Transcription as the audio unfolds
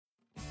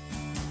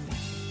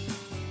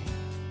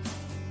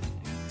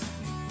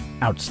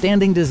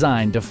Outstanding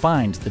design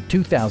defines the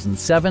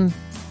 2007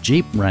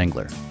 Jeep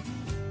Wrangler.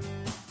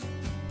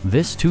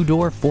 This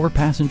two-door,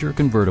 four-passenger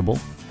convertible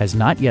has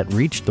not yet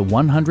reached the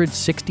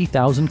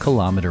 160,000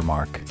 kilometer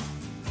mark.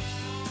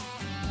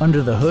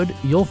 Under the hood,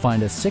 you'll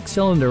find a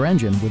six-cylinder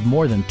engine with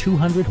more than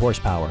 200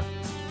 horsepower.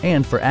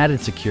 And for added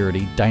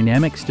security,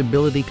 dynamic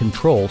stability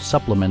control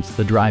supplements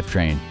the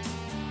drivetrain.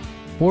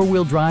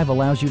 Four-wheel drive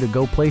allows you to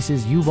go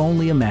places you've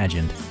only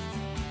imagined.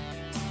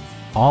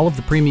 All of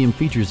the premium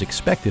features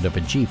expected of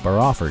a Jeep are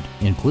offered,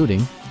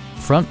 including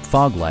front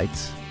fog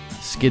lights,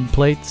 skid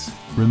plates,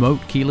 remote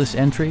keyless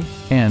entry,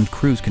 and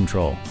cruise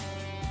control.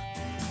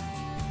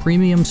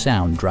 Premium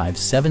sound drives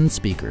 7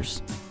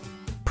 speakers,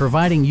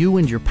 providing you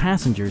and your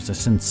passengers a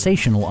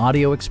sensational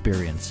audio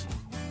experience.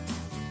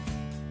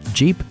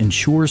 Jeep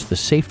ensures the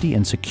safety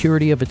and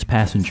security of its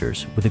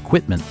passengers with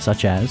equipment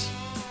such as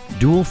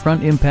dual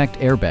front impact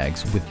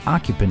airbags with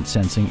occupant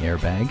sensing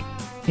airbag,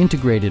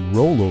 integrated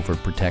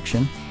rollover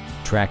protection,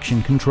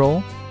 traction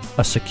control,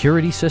 a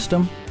security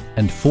system,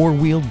 and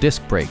four-wheel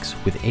disc brakes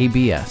with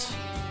ABS.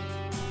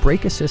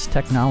 Brake Assist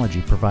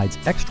technology provides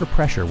extra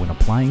pressure when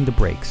applying the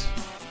brakes.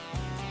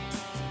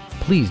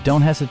 Please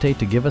don't hesitate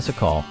to give us a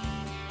call.